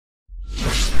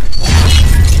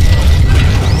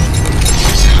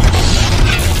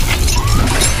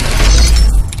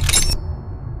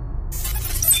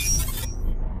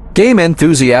Game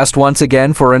Enthusiast once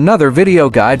again for another video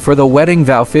guide for the Wedding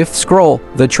Vow 5th Scroll,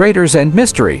 the Traitors and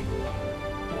Mystery.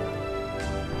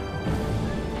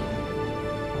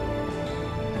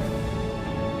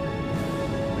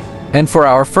 And for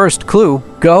our first clue,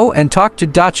 go and talk to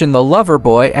Dachin the Lover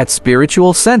Boy at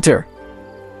Spiritual Center.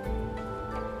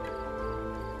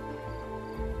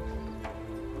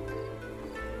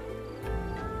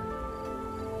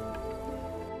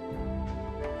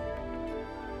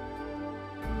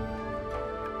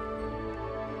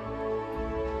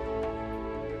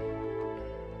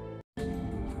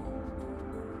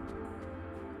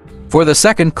 For the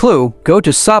second clue, go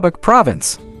to Sabak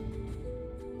Province.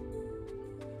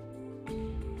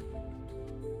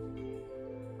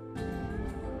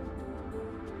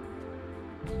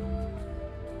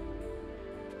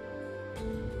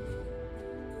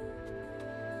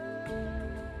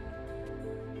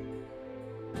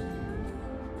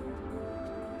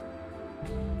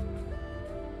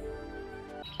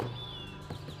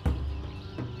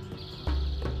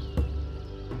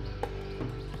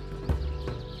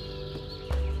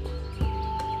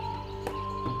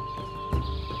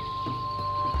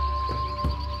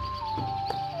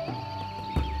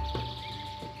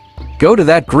 Go to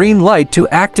that green light to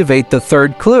activate the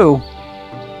third clue.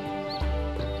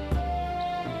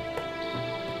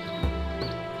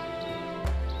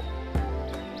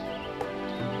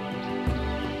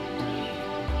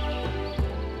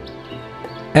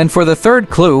 And for the third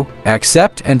clue,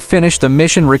 accept and finish the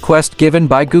mission request given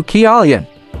by Gukialian.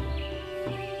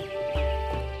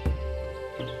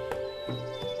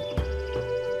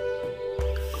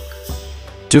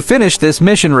 To finish this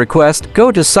mission request, go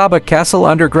to Sabak Castle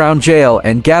Underground Jail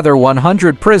and gather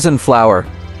 100 prison flower.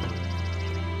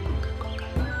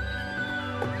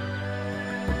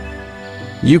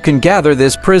 You can gather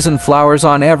this prison flowers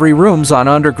on every rooms on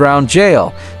Underground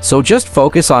Jail, so just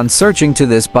focus on searching to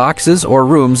this boxes or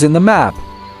rooms in the map.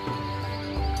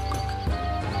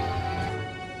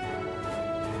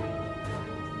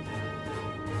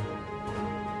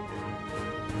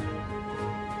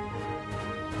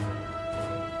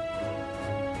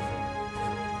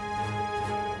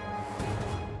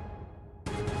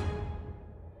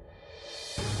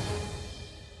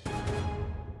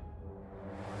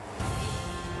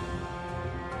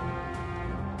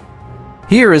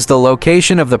 Here is the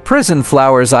location of the prison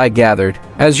flowers I gathered.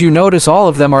 As you notice, all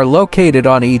of them are located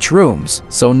on each rooms,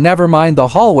 so never mind the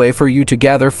hallway for you to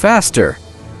gather faster.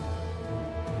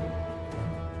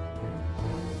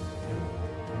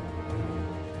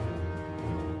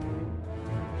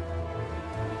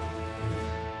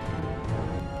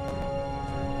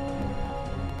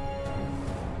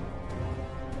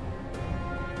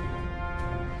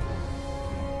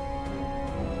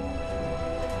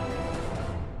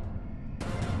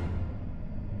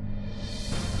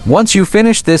 Once you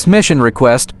finish this mission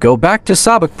request, go back to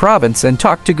Sabak Province and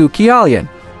talk to Gukialian.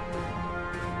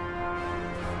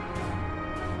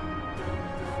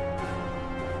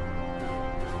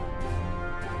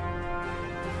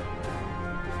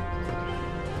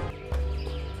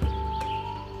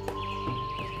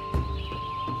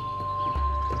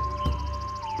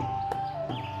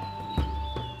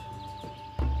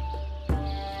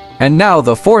 And now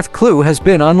the fourth clue has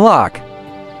been unlocked.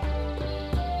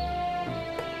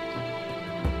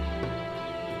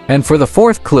 And for the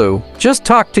fourth clue, just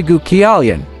talk to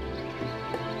Gukialian.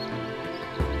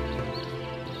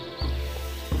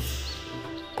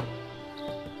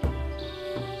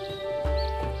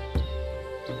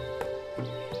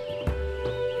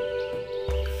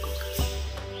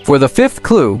 For the fifth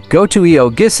clue, go to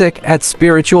Eogisic at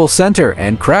Spiritual Center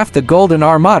and craft the Golden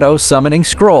Armado Summoning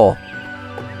Scroll.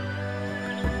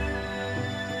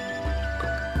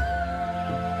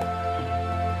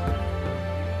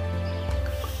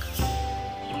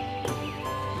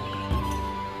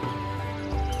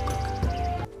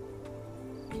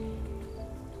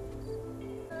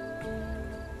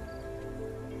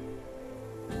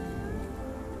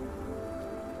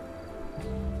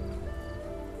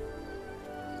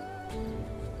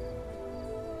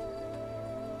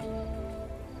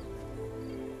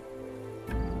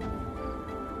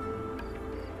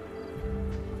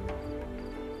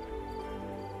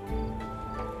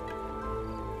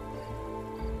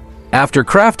 After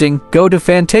crafting, go to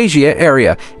Fantasia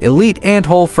area, Elite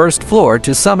Anthole first floor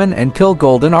to summon and kill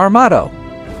Golden Armado.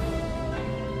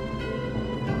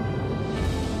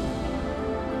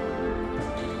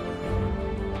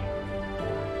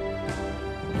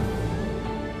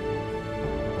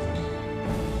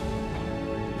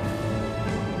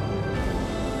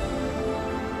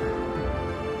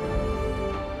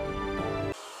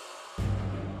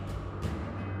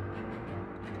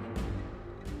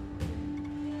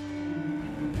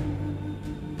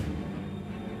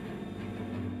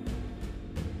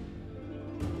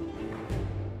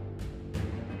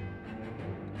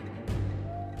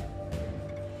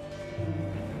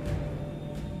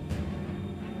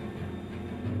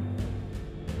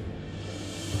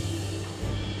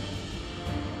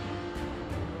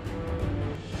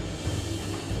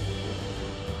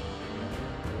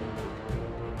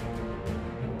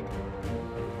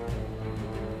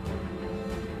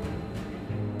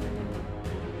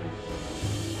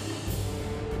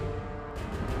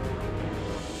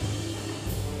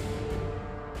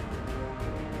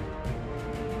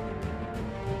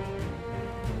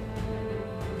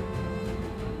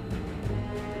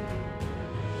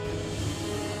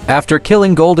 After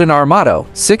killing Golden Armado,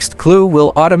 6th clue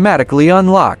will automatically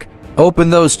unlock. Open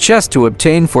those chests to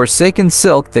obtain Forsaken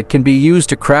Silk that can be used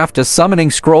to craft a summoning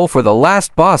scroll for the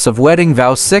last boss of Wedding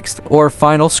Vow 6th or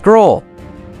final scroll.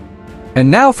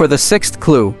 And now for the 6th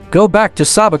clue, go back to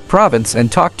Sabak province and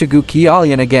talk to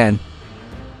Gukialian again.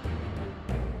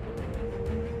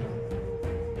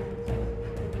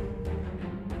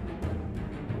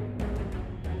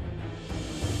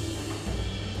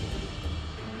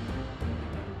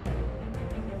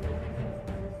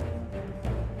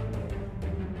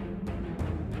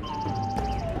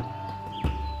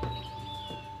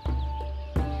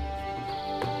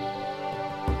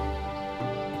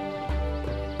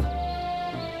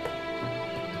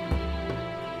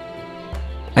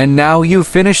 And now you've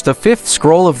finished the 5th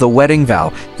scroll of the Wedding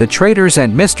Vow, the Traitors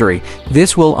and Mystery.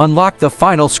 This will unlock the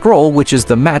final scroll, which is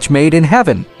the match made in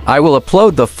heaven. I will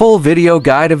upload the full video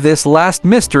guide of this last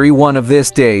mystery one of these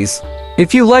days.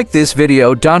 If you like this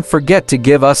video, don't forget to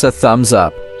give us a thumbs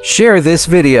up. Share this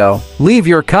video. Leave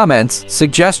your comments,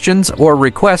 suggestions, or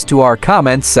requests to our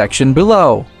comments section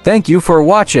below. Thank you for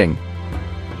watching.